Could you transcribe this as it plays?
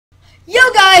Yo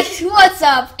guys, what's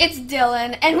up? It's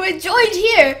Dylan, and we're joined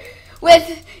here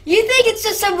with, you think it's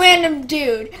just some random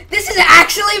dude. This is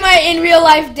actually my in real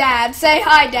life dad. Say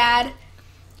hi, Dad.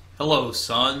 Hello,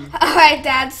 son. Alright,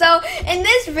 Dad. So, in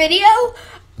this video,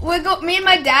 me and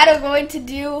my dad are going to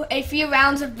do a few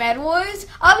rounds of Bed Wars.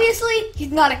 Obviously,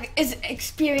 he's not as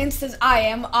experienced as I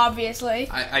am, obviously.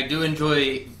 I do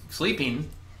enjoy sleeping,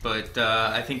 but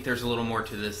I think there's a little more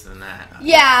to this than that.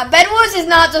 Yeah, Bed Wars is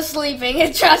not just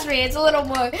sleeping. Trust me, it's a little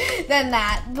more than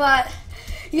that. But,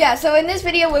 yeah, so in this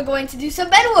video, we're going to do some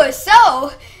Bed Wars.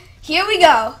 So, here we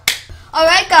go.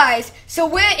 Alright, guys. So,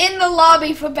 we're in the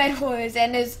lobby for Bed Wars,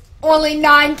 and there's only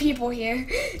 9 people here.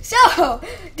 So,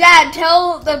 Dad,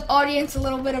 tell the audience a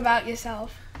little bit about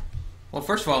yourself. Well,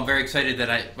 first of all, I'm very excited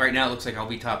that right now it looks like I'll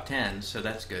be top 10, so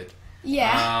that's good.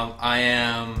 Yeah. I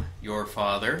am your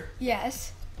father.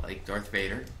 Yes. Like Darth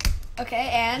Vader. Okay,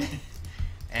 and?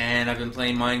 And I've been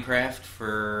playing Minecraft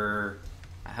for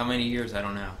how many years? I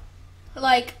don't know.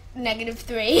 Like,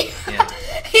 -3. Yeah.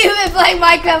 You've been playing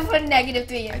Minecraft for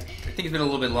 -3 years. I think it's been a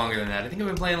little bit longer than that. I think I've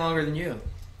been playing longer than you.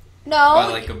 No.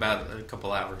 By about a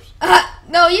couple hours.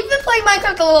 No, you've been playing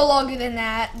Minecraft a little longer than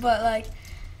that, but like,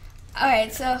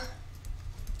 alright, so.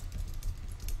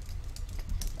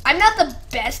 I'm not the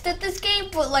best at this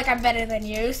game, but like, I'm better than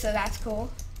you, so that's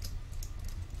cool.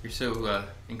 You're so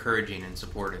encouraging and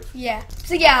supportive. Yeah.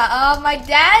 So yeah, my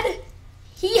dad,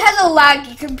 he has a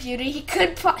laggy computer. He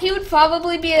would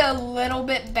probably be a little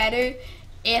bit better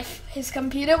if his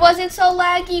computer wasn't so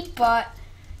laggy, but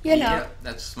you know. Yep,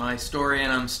 that's my story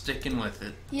and I'm sticking with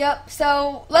it. Yep.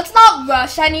 So let's not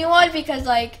rush anyone because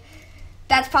like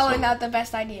that's probably not the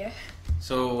best idea.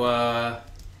 So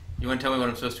you want to tell me what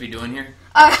I'm supposed to be doing here?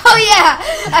 Oh yeah,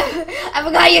 I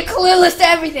forgot you're clueless to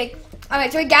everything.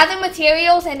 Alright, so we gather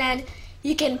materials and then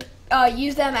you can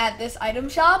use them at this item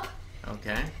shop.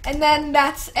 Okay. And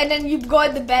then you go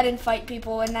in the bed and fight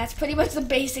people, and that's pretty much the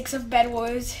basics of Bed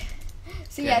Wars.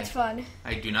 So yeah, it's fun.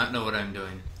 I do not know what I'm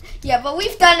doing. Yeah, but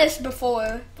we've done this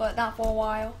before, but not for a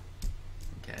while.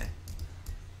 Okay.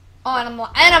 Oh, and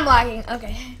I'm lagging.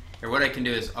 Okay. Here, what I can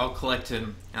do is I'll collect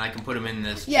him and I can put him in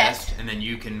this Yes. chest, and then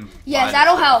you can. Yes,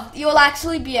 that'll help. You will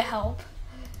actually be a help.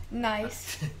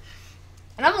 Nice.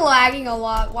 And I'm lagging a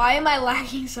lot. Why am I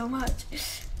lagging so much?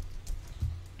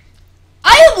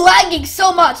 I am lagging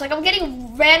so much. Like, I'm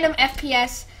getting random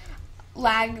FPS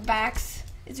lag backs.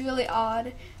 It's really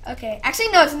odd. Okay. Actually,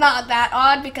 no, it's not that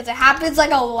odd because it happens,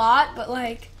 like, a lot. But,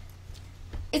 like,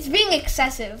 it's being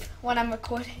excessive when I'm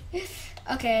recording.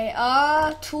 Okay.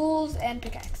 Tools and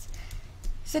pickaxe.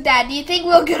 So, Dad, do you think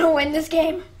we're going to win this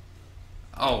game?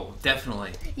 Oh,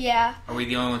 definitely. Yeah. Are we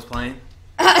the only ones playing?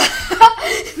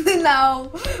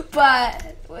 No,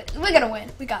 but we're gonna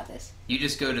win. We got this. You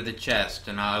just go to the chest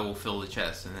and I will fill the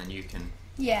chest, and then you can.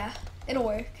 Yeah, it'll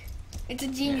work. It's a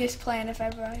genius plan if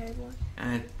ever I heard one.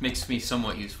 And it makes me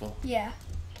somewhat useful. Yeah.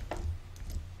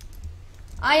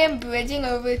 I am bridging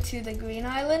over to the green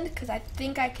island because I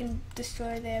think I can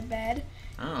destroy their bed.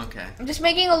 Oh, okay. I'm just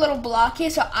making a little block here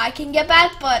so I can get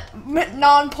back, but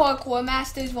non-parkour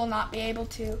masters will not be able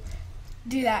to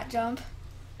do that jump.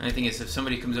 And the thing is, if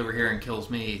somebody comes over here and kills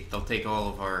me, they'll take all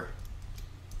of our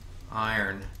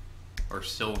iron or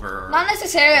silver. Or not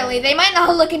necessarily. They might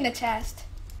not look in the chest.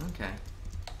 Okay.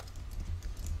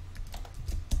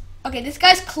 Okay, this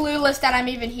guy's clueless that I'm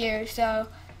even here, so.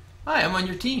 Hi, I'm on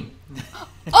your team.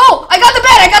 Oh, I got the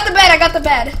bed! I got the bed! I got the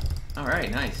bed! Alright,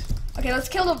 nice. Okay, let's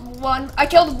kill the one. I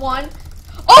killed one.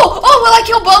 Oh, well, I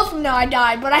killed both. No, I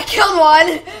died, but I killed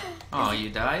one. Oh,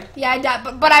 you died? Yeah, I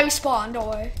died, but I respawned, don't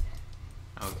worry.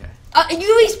 Okay. You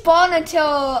respawn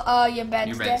until your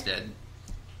bed's dead.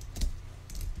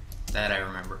 That I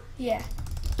remember. Yeah.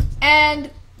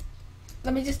 And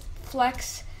let me just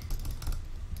flex.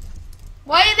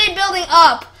 Why are they building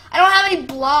up? I don't have any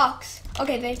blocks.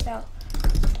 Okay, they fell.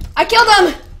 I killed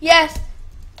them! Yes.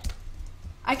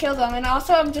 I killed them, and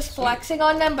also I'm just flexing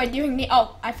on them by doing the.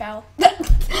 Oh, I fell.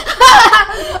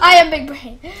 I am big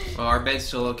brain. Well, our bed's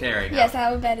still okay right now. Yes,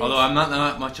 our bed is. Although I'm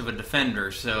not much of a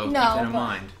defender, so keep that in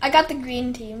mind. I got the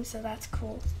green team, so that's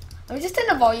cool. Let me just turn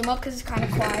the volume up because it's kind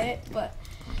of quiet, but.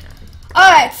 Okay.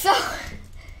 All right, so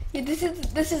yeah,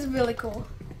 this is really cool.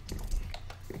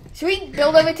 Should we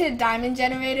build over to the diamond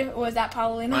generator, or is that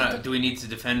probably not? Do we need to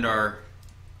defend our?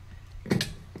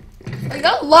 I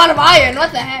got a lot of iron.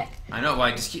 What the heck? I know.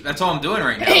 Well, that's all I'm doing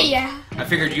right now. Yeah. I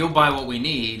figured you'll buy what we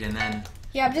need, and then.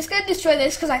 Yeah, I'm just gonna destroy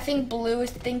this because I think Blue is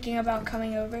thinking about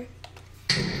coming over.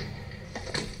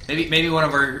 Maybe one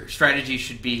of our strategies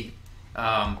should be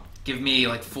give me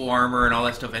like full armor and all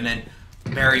that stuff, and then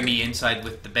bury me inside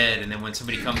with the bed, and then when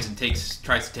somebody comes and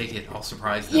tries to take it, I'll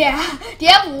surprise them. Yeah. Do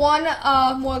you have one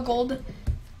more gold?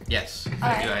 Yes.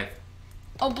 Alright. I do.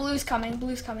 Oh, blue's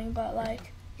coming, but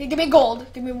like, here, give me gold.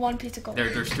 Give me one piece of gold.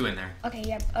 There's 2 in there. Okay,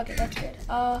 yep. Okay, that's good.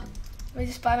 Let me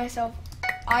just buy myself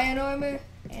iron armor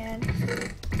and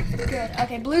good.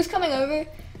 Okay, blue's coming over,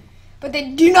 but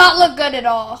they do not look good at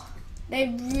all.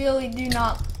 They really do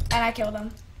not. And I killed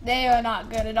them. They are not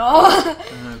good at all.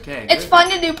 Okay. It's fun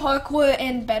to do parkour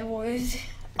in Bed Wars.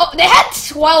 Oh, they had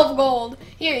 12 gold.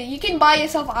 Here, you can buy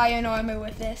yourself iron armor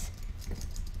with this.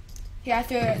 Here, I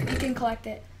threw it. You can collect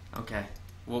it. Okay.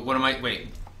 Well, what am I? Wait.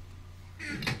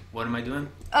 What am I doing?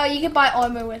 You can buy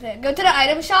armor with it. Go to the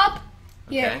item shop.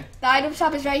 Here, Okay. the item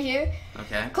shop is right here.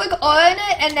 Okay. Click on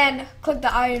it and then click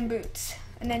the iron boots.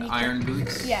 And then you Iron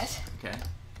boots? Yes. Okay.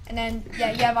 And then,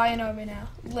 yeah, you have iron armor now.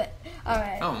 Lit.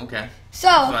 Alright. Oh, okay. So,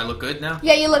 So I look good now?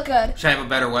 yeah, you look good. Should I have a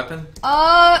better weapon?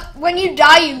 When you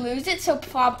die, you lose it, so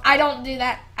I don't do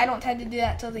that. I don't tend to do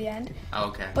that till the end. Oh,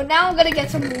 okay. But now I'm gonna get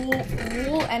some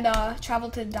wool and travel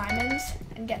to diamonds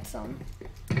and get some.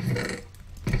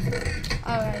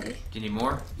 Alrighty. Do you need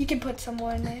more? You can put some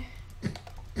more in there.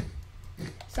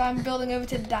 So I'm building over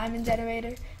to the diamond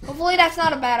generator. Hopefully that's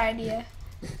not a bad idea.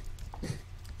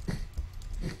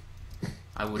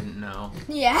 I wouldn't know.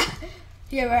 Yeah,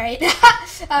 you're right.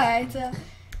 Alright, so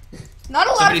not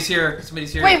a lot. Somebody's here.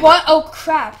 Somebody's here. Wait, what? Oh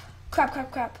crap!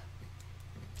 Crap!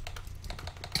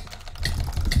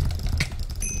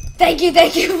 Thank you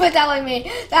for telling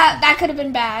me. That could have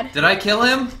been bad. Did I kill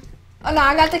him? Oh no,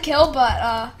 I got the kill,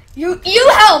 but you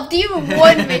helped. You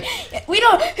warned me. We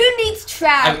don't. Who needs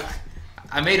trap?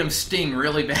 I made him sting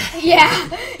really bad. Yeah,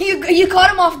 you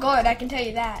caught him off guard. I can tell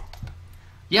you that.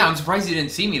 Yeah, I'm surprised he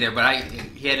didn't see me there, but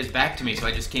he had his back to me, so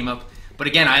I just came up. But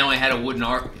again, I only had a wooden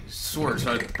sword,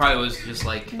 so it probably was just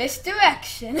like...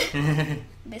 Misdirection.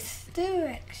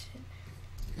 Misdirection.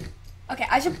 Okay,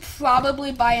 I should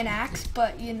probably buy an axe,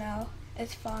 but you know,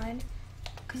 it's fine.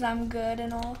 Because I'm good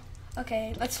and all.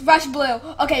 Okay, let's rush blue.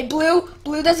 Okay, blue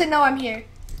doesn't know I'm here.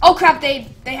 Oh crap, they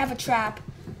have a trap.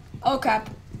 Oh crap.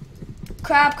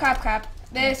 Crap.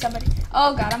 There's somebody.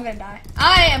 Oh god, I'm gonna die.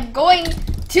 I am going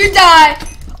to die.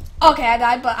 Okay, I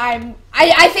died, but I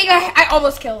think I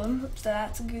almost killed him, so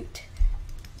that's good.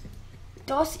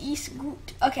 Das ist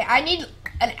gut. Okay, I need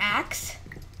an axe,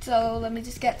 so let me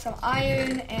just get some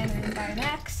iron and then buy an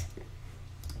axe.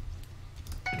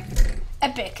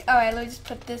 Epic. Alright, let me just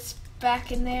put this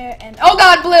back in there, and oh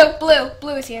god,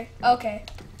 blue is here. Okay.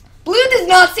 Blue does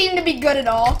not seem to be good at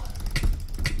all.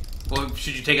 Well,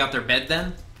 should you take out their bed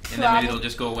then? And then maybe they'll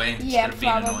just go away instead of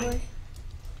being annoying.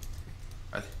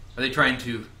 Are they trying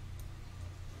to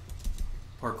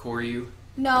parkour you?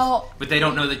 No. But they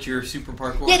don't know that you're super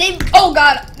parkour? Yeah, oh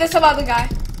god, there's some other guy.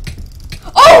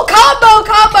 Oh,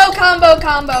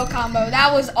 combo.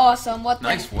 That was awesome. What the?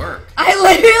 Nice work. I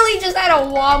literally just had a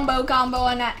wombo combo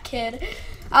on that kid.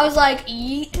 I was like,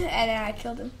 eat, and then I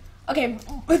killed him. Okay,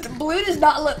 but blue does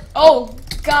not look, oh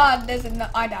god,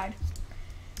 I died.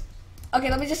 Okay,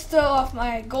 let me just throw off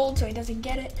my gold so he doesn't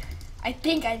get it. I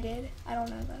think I did. I don't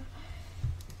know though.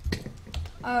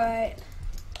 Alright.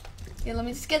 Yeah, let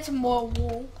me just get some more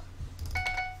wool.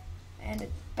 And a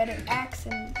better axe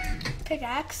and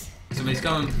pickaxe. Somebody's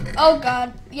coming. Oh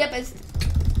god. Yep, it's...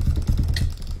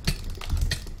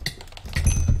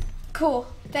 Cool.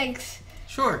 Thanks.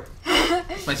 Sure.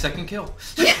 It's my second kill.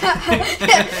 Yeah.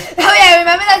 Oh yeah,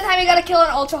 remember that time we got a kill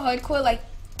on Ultra Hardcore like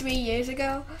 3 years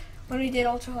ago? When we did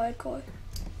Ultra Hardcore.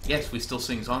 Yes, we still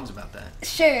sing songs about that.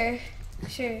 Sure.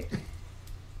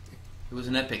 It was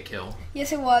an epic kill.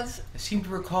 Yes, it was. I seem to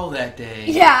recall that day.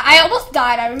 Yeah, I almost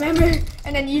died, I remember.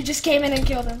 And then you just came in and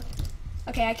killed him.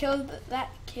 Okay, I killed that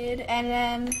kid, and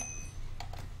then...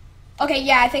 Okay,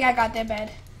 yeah, I think I got their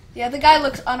bed. The other guy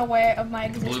looks unaware of my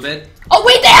existence. Blue bed? Oh,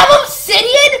 wait, they have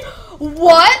obsidian?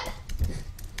 What?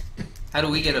 How do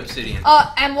we get obsidian?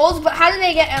 Emeralds, but how do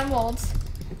they get emeralds?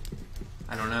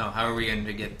 I don't know. How are we going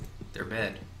to get their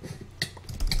bed?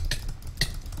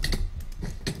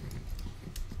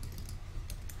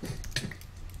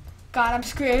 God, I'm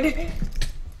screwed.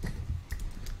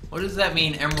 What does that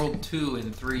mean? Emerald 2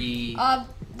 and 3?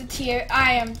 The tier.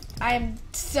 I am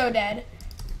so dead.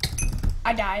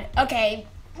 I died. Okay.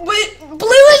 Blue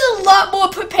is a lot more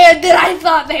prepared than I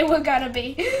thought they were gonna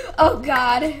be. Oh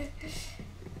god.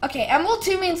 Okay, Emerald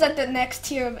 2 means that the next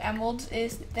tier of emeralds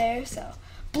is there, so.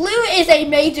 Blue is a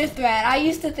major threat. I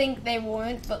used to think they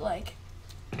weren't, but like,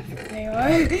 they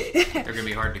are. They're gonna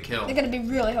be hard to kill. They're gonna be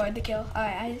really hard to kill.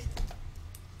 Alright, I just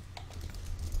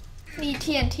need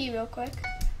TNT real quick.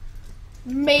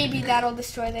 Maybe that'll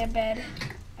destroy their bed.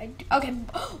 Okay,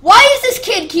 why does this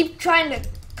kid keep trying to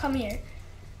come here?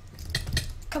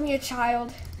 Come here,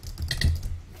 child.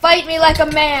 Fight me like a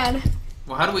man.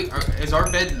 Well, how do we? Is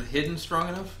our bed hidden strong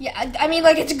enough? Yeah, I mean,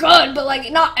 like, it's good, but like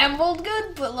not emerald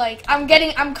good. But like,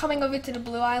 I'm coming over to the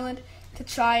blue island to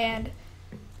try and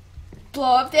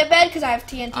blow up their bed because I have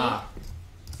TNT.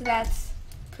 So that's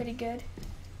pretty good.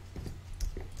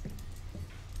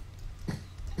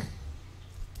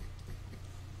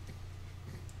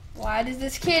 Why does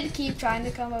this kid keep trying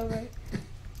to come over?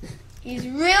 He's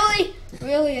really,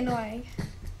 really annoying.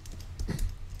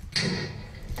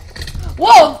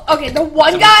 Whoa! Okay, the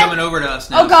one Someone's guy coming over to us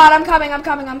now. Oh god, I'm coming.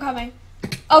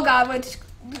 Oh god, wait,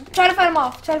 try to fight him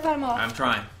off. I'm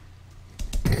trying.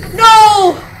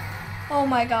 No! Oh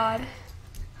my god.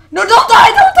 No, don't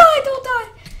die!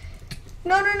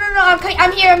 No,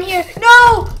 I'm here.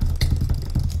 No!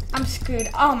 I'm screwed.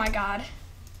 Oh my god.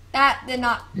 That did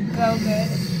not go good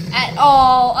at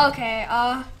all. Okay,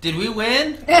 Did we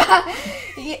win?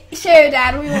 Sure,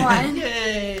 Dad, we won.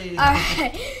 Yay!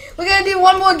 Alright, we're gonna do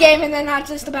one more game and then that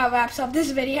just about wraps up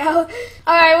this video.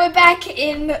 Alright, we're back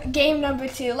in game number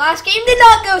 2. Last game did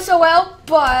not go so well,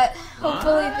 but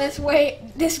hopefully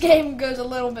this game goes a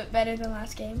little bit better than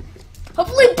last game.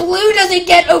 Hopefully blue doesn't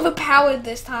get overpowered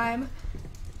this time.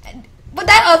 But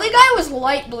that other guy was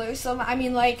light blue, so I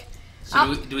mean like...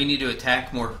 So do we need to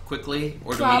attack more quickly,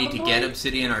 or do we need to get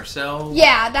obsidian ourselves?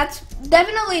 Yeah, that's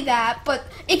definitely that, but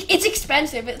it's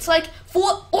expensive. It's like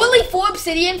only 4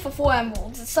 obsidian for 4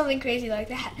 emeralds. It's something crazy like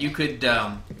that. You could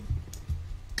try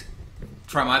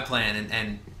my plan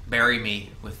and bury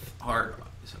me with hard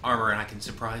armor, and I can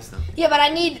surprise them. Yeah, but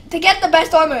to get the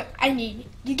best armor,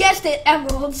 you guessed it,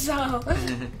 emeralds, so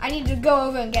I need to go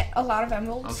over and get a lot of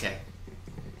emeralds. Okay.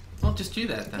 Well, just do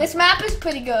that then. This map is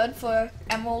pretty good for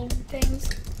emerald things.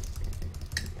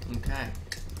 Okay.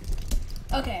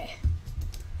 Okay.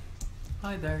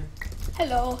 Hi there.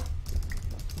 Hello.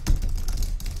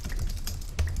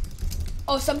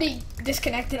 Oh, somebody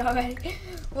disconnected already.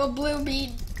 Will blue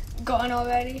be gone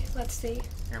already? Let's see.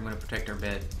 Here, I'm gonna protect our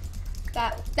bed.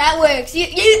 That works.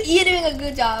 You're doing a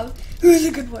good job. Who's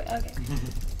a good boy? Okay.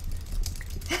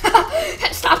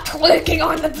 Stop twerking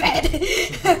on the bed.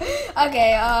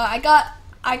 Okay, I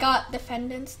got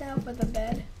defendants now for the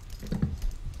bed.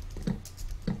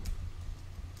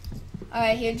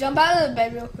 Alright, here, jump out of the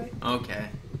bed real quick. Okay.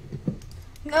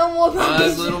 No more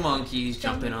monkeys. 5 little monkeys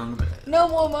jumping on the bed. No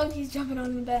more monkeys jumping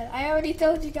on the bed. I already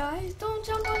told you guys, don't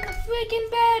jump on the freaking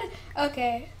bed.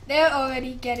 Okay, they're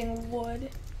already getting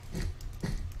wood.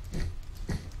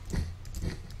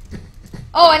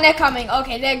 Oh, and they're coming.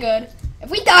 Okay, they're good. If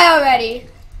we die already,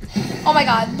 oh my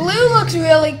god, blue looks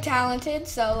really talented,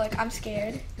 so like I'm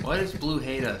scared. Why does blue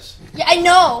hate us? Yeah, I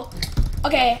know.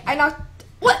 Okay, I knocked.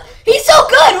 What? He's so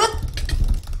good. What?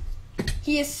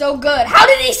 He is so good. How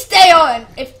did he stay on?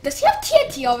 Does he have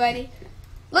TNT already?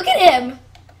 Look at him.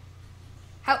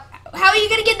 How are you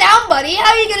gonna get down, buddy? How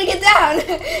are you gonna get down?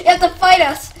 You have to fight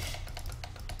us.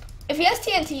 If he has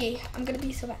TNT, I'm gonna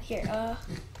be so bad. Here,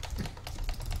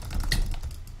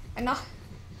 I know.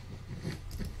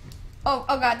 Oh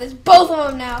god, there's both of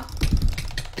them now.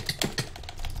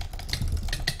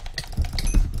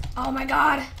 Oh my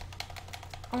god.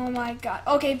 Oh my god.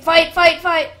 Okay, fight.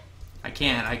 I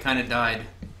can't. I kind of died.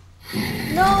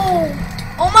 No.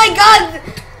 Oh my god.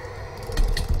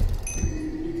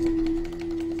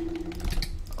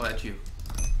 Oh, that's you.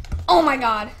 Oh my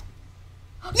god.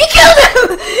 You killed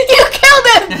him. You killed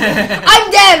him.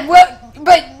 I'm dead.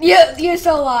 But you're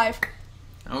still alive.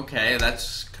 Okay,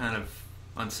 that's kind of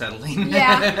unsettling.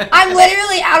 Yeah, I'm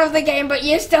literally out of the game, but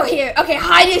you're still here. Okay,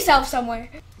 hide yourself somewhere.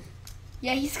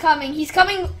 Yeah, he's coming. He's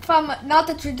coming from not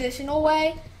the traditional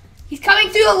way. He's coming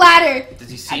through a ladder. Does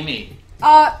he see me?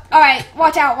 Alright,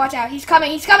 watch out. He's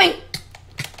coming.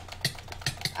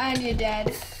 And you're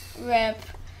dead. Rip.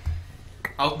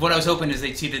 What I was hoping is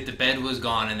they'd see that the bed was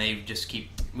gone and they just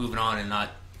keep moving on and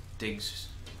not dig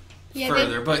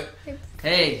further. But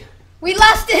hey. We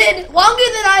lasted longer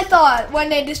than I thought when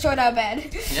they destroyed our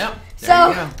bed. Yep.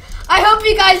 So, I hope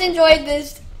you guys enjoyed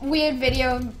this weird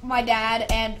video of my dad.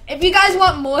 And if you guys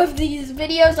want more of these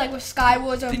videos, like with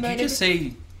Skywars or Did you just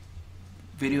say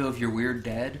video of your weird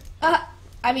dad?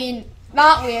 I mean,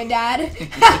 not weird dad.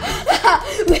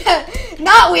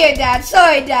 Not weird dad.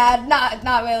 Sorry, Dad.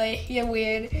 Not really. You're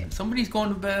weird. Somebody's going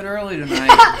to bed early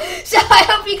tonight. So, I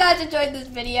hope you guys enjoyed this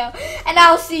video. And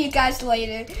I'll see you guys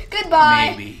later.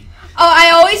 Goodbye. Maybe. Oh,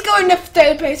 I always go into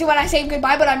third person when I say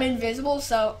goodbye, but I'm invisible,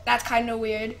 so that's kind of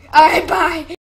weird. Alright, bye.